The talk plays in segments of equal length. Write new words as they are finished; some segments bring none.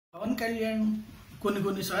పవన్ కళ్యాణ్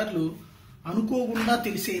కొన్నిసార్లు అనుకోకుండా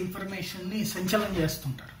తెలిసే ఇన్ఫర్మేషన్ని సంచలనం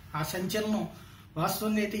చేస్తుంటారు. ఆ సంచలనం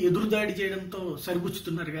వాస్తవంగా అయితే ఎదురుదాడి చేయడంతో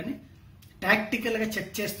సరిపుచ్చుతున్నారు, కానీ టాక్టికల్గా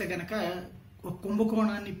చెక్ చేస్తే కనుక ఒక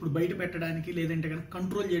కుంభకోణాన్ని ఇప్పుడు బయట పెట్టడానికి లేదంటే కనుక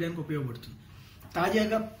కంట్రోల్ చేయడానికి ఉపయోగపడుతుంది.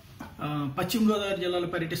 తాజాగా పశ్చిమ గోదావరి జిల్లాలో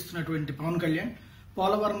పర్యటిస్తున్నటువంటి పవన్ కళ్యాణ్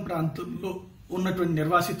పోలవరం ప్రాంతంలో ఉన్నటువంటి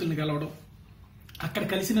నిర్వాసితుల్ని కలవడం, అక్కడ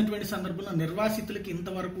కలిసినటువంటి సందర్భంలో నిర్వాసితులకి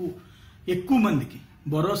ఇంతవరకు ఎక్కువ మందికి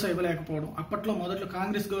భరోసా ఇవ్వలేకపోవడం, అప్పట్లో మొదట్లో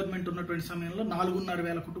కాంగ్రెస్ గవర్నమెంట్ ఉన్నటువంటి సమయంలో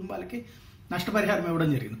 4,500 కుటుంబాలకి నష్టపరిహారం ఇవ్వడం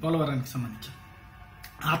జరిగింది పోలవరానికి సంబంధించి.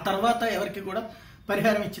 ఆ తర్వాత ఎవరికి కూడా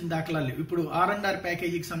పరిహారం ఇచ్చిన దాఖలాలు లేవు. ఇప్పుడు R&R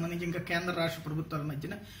ప్యాకేజీకి సంబంధించి ఇంకా కేంద్ర రాష్ట్ర ప్రభుత్వాల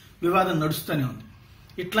మధ్యన వివాదం నడుస్తూనే ఉంది.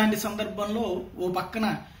 ఇట్లాంటి సందర్భంలో ఓ పక్కన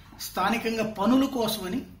స్థానికంగా పనుల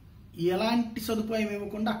కోసమని ఎలాంటి సదుపాయం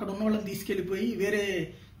ఇవ్వకుండా అక్కడ ఉన్న వాళ్ళని తీసుకెళ్లిపోయి వేరే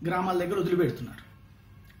గ్రామాల దగ్గర వదిలిపెడుతున్నారు.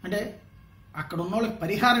 అంటే అక్కడ ఉన్న వాళ్ళకి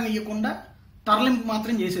పరిహారం ఇవ్వకుండా తరలింపు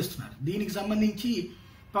మాత్రం చేసేస్తున్నారు. దీనికి సంబంధించి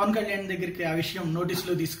పవన్ కళ్యాణ్ దగ్గరికి ఆ విషయం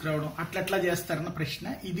నోటీసులో తీసుకురావడం అట్లెట్లా చేస్తారన్న ప్రశ్న.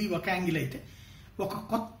 ఇది ఒక యాంగిల్ అయితే, ఒక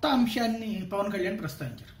కొత్త అంశాన్ని పవన్ కళ్యాణ్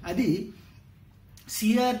ప్రస్తావించారు. అది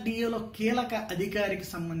CRDAలో కీలక అధికారికి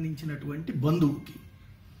సంబంధించినటువంటి బంధువుకి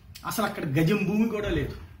అసలు అక్కడ గజం భూమి కూడా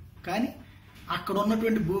లేదు, కానీ అక్కడ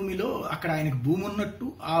ఉన్నటువంటి భూమిలో అక్కడ ఆయనకు భూమి ఉన్నట్టు,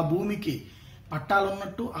 ఆ భూమికి పట్టాలు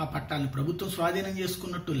ఉన్నట్టు, ఆ పట్టాలను ప్రభుత్వం స్వాధీనం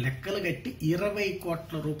చేసుకున్నట్టు లెక్కలు కట్టి 20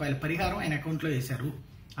 కోట్ల రూపాయల పరిహారం ఆయన అకౌంట్లో వేశారు.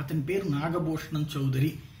 అతని పేరు నాగభూషణం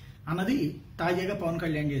చౌదరి అన్నది తాజాగా పవన్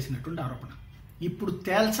కళ్యాణ్ చేసినటువంటి ఆరోపణ. ఇప్పుడు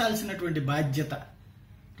తేల్చాల్సినటువంటి బాధ్యత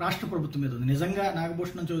రాష్ట్ర ప్రభుత్వం మీద ఉంది. నిజంగా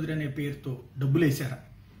నాగభూషణం చౌదరి అనే పేరుతో డబ్బులు వేశారా?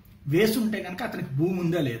 వేసుంటే కనుక అతనికి భూమి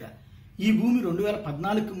ఉందా లేదా? ఈ భూమి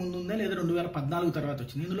 2014కి ముందు ఉందా లేదా 2014 తర్వాత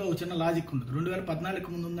వచ్చింది? ఇందులో ఒక చిన్న లాజిక్ ఉంటుంది. 2014కి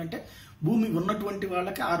ముందు ఉందంటే భూమి ఉన్నటువంటి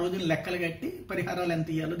వాళ్ళకి ఆ రోజున లెక్కలు కట్టి పరిహారాలు ఎంత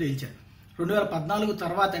ఇవ్వాలో తేల్చారు. 2014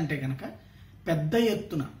 తర్వాత అంటే కనుక పెద్ద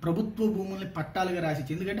ఎత్తున ప్రభుత్వ భూముల్ని పట్టాలుగా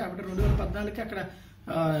రాసిచ్చి, ఎందుకంటే అప్పుడు 2014కి అక్కడ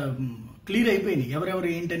క్లియర్ అయిపోయింది ఎవరెవరు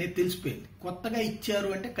ఏంటి అనేది తెలిసిపోయింది. కొత్తగా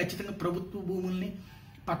ఇచ్చారు అంటే ఖచ్చితంగా ప్రభుత్వ భూముల్ని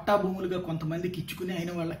పట్టా భూములుగా కొంతమందికి ఇచ్చుకుని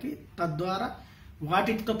అయిన వాళ్ళకి, తద్వారా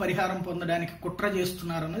వాటితో పరిహారం పొందడానికి కుట్ర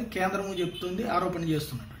చేస్తున్నారన్నది కేంద్రము చెప్తుంది, ఆరోపణ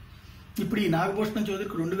చేస్తున్నారు. ఇప్పుడు ఈ నాగభూషణం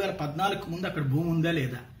చౌదరికి 2014కు ముందు అక్కడ భూమి ఉందా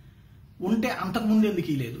లేదా? ఉంటే అంతకుముందు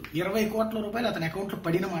ఎందుకు లేదు? 20 కోట్ల రూపాయలు అతని అకౌంట్లో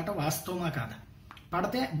పడిన మాట వాస్తవమా కాదా?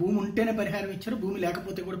 పడితే భూమి ఉంటేనే పరిహారం ఇచ్చారు, భూమి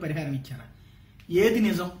లేకపోతే కూడా పరిహారం ఇచ్చారా? ఏది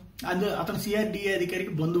నిజం? అతను CRDA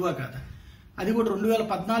అధికారికి బంధువా కాదా? అది కూడా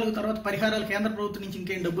 2014 తర్వాత పరిహారాలు కేంద్ర ప్రభుత్వం నుంచి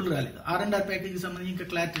ఇంకేం డబ్బులు రాలేదు. R&R ప్యాకేజీకి సంబంధించి ఇంకా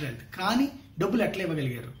క్లారిటీ రాలేదు. కానీ డబ్బులు ఎట్లా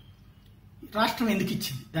ఇవ్వగలిగారు? రాష్ట్రం ఎందుకు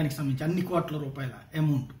ఇచ్చింది దానికి సంబంధించి అన్ని కోట్ల రూపాయల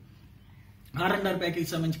అమౌంట్? R&R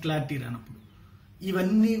ప్యాకేజీకి సంబంధించి క్లారిటీ రానప్పుడు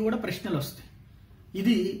ఇవన్నీ కూడా ప్రశ్నలు వస్తాయి.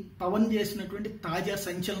 ఇది పవన్ చేసినటువంటి తాజా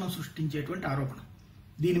సంచలనం సృష్టించేటువంటి ఆరోపణ.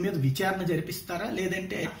 దీని మీద విచారణ జరిపిస్తారా,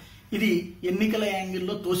 లేదంటే ఇది ఎన్నికల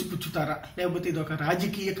యాంగిల్లో తోసిపుచ్చుతారా, లేకపోతే ఇది ఒక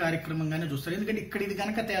రాజకీయ కార్యక్రమంగానే చూస్తారు? ఎందుకంటే ఇక్కడ ఇది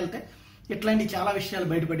కనుక తేలితే ఇట్లాంటి చాలా విషయాలు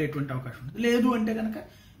బయటపడేటువంటి అవకాశం ఉంది. లేదు అంటే కనుక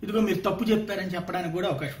ఇదిగో మీరు తప్పు చెప్పారని చెప్పడానికి కూడా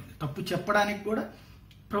అవకాశం ఉంది. తప్పు చెప్పడానికి కూడా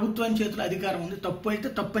ప్రభుత్వం చేతిలో అధికారం ఉంది. తప్పు అయితే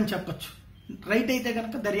తప్పు అని చెప్పొచ్చు, రైట్ అయితే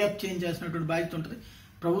కనుక దర్యాప్తు చేయించాల్సినటువంటి బాధ్యత ఉంటుంది.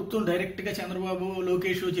 ప్రభుత్వం డైరెక్ట్గా చంద్రబాబు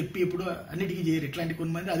లోకేష్ చెప్పి ఇప్పుడు అన్నిటికీ చేయరు. ఇట్లాంటి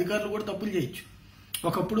కొంతమంది అధికారులు కూడా తప్పులు చేయొచ్చు.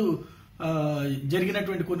 ఒకప్పుడు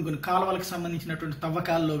జరిగినటువంటి కొన్ని కాలువలకు సంబంధించినటువంటి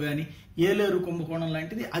తవ్వకాల్లో కానీ ఏలేరు కుంభకోణం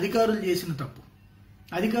లాంటిది అధికారులు చేసిన తప్పు.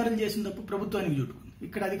 అధికారులు చేసిన తప్పు ప్రభుత్వానికి చుట్టుకుంది.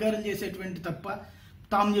 ఇక్కడ అధికారులు చేసేటువంటి తప్ప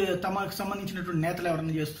తమకు సంబంధించినటువంటి నేతలు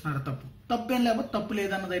ఎవరైనా చేస్తున్నారో తప్పేం లేకపోతే తప్పు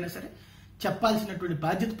లేదన్నదైనా సరే చెప్పాల్సినటువంటి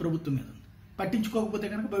బాధ్యత ప్రభుత్వం మీద ఉంది. పట్టించుకోకపోతే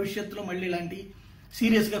కనుక భవిష్యత్తులో మళ్ళీ ఇలాంటి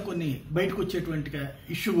సీరియస్గా కొన్ని బయటకు వచ్చేటువంటి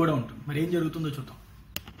ఇష్యూ కూడా ఉంటుంది. మరి ఏం జరుగుతుందో చూద్దాం.